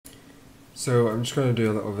So I'm just going to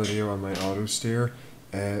do a little video on my Autosteer,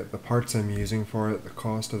 the parts I'm using for it, the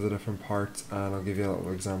cost of the different parts, and I'll give you a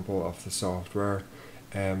little example of the software.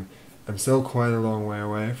 I'm still quite a long way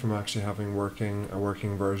away from actually having a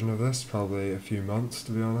working version of this, probably a few months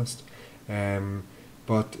to be honest.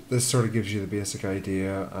 But this sort of gives you the basic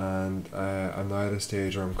idea, and I'm now at a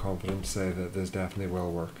stage where I'm confident to say that this definitely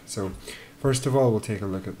will work. So first of all, we'll take a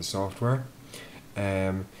look at the software.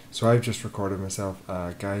 So I've just recorded myself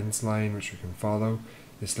a guidance line which we can follow.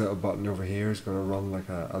 This little button over here is going to run like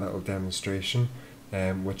a little demonstration,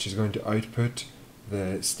 which is going to output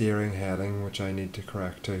the steering heading which I need to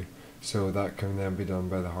correct to, so that can then be done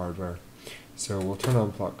by the hardware. So we'll turn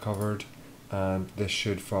on plot covered, and this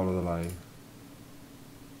should follow the line.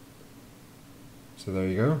 So there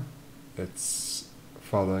you go, it's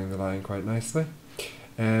following the line quite nicely.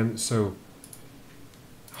 So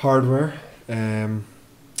hardware,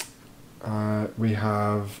 we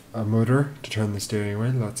have a motor to turn the steering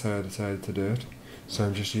wheel. That's how I decided to do it. So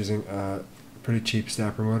I'm just using a pretty cheap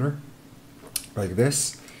stepper motor like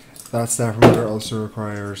this. That stepper motor also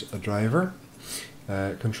requires a driver,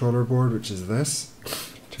 controller board, which is this.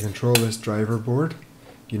 To control this driver board,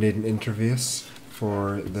 you need an interface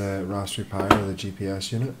for the Raspberry Pi or the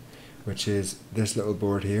GPS unit, which is this little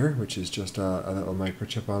board here, which is just a little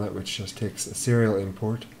microchip on it, which just takes a serial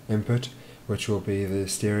input, which will be the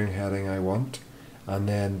steering heading I want, and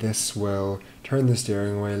then this will turn the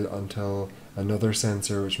steering wheel until another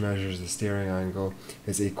sensor which measures the steering angle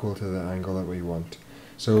is equal to the angle that we want.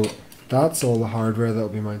 So that's all the hardware that will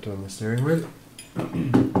be mounted on the steering wheel.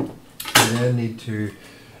 We then need to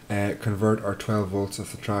convert our 12 volts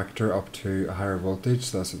of the tractor up to a higher voltage,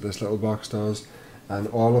 so that's what this little box does, and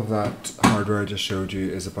all of that hardware I just showed you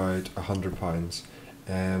is about £100.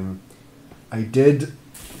 I did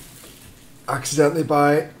accidentally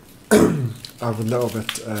buy a little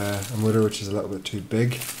bit a motor which is a little bit too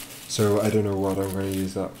big, so I don't know what I'm going to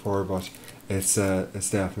use that for, but it's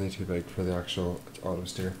definitely too big for the actual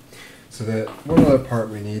Autosteer. So the one other part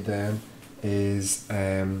we need then is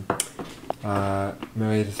made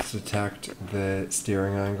to detect the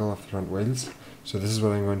steering angle of the front wheels. So this is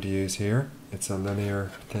what I'm going to use here. It's a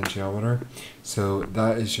linear potentiometer, so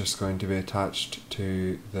that is just going to be attached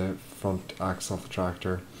to the front axle of the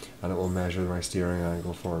tractor, and it will measure my steering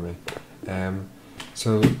angle for me.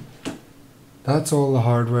 So that's all the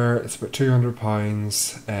hardware. It's about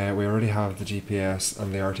 £200. We already have the GPS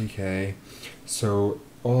and the RTK, so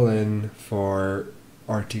all in for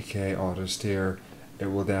RTK Autosteer, it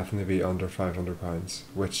will definitely be under £500,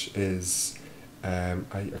 which is a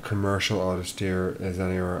commercial Autosteer is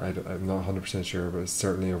anywhere, I'm not 100% sure, but it's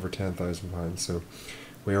certainly over £10,000, so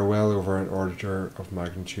we are well over an order of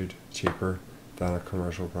magnitude cheaper than a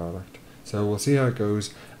commercial product. So we'll see how it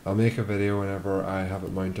goes. I'll make a video whenever I have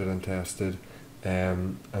it mounted and tested,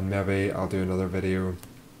 and maybe I'll do another video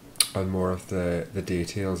on more of the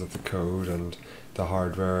details of the code and the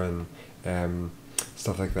hardware and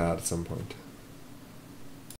stuff like that at some point.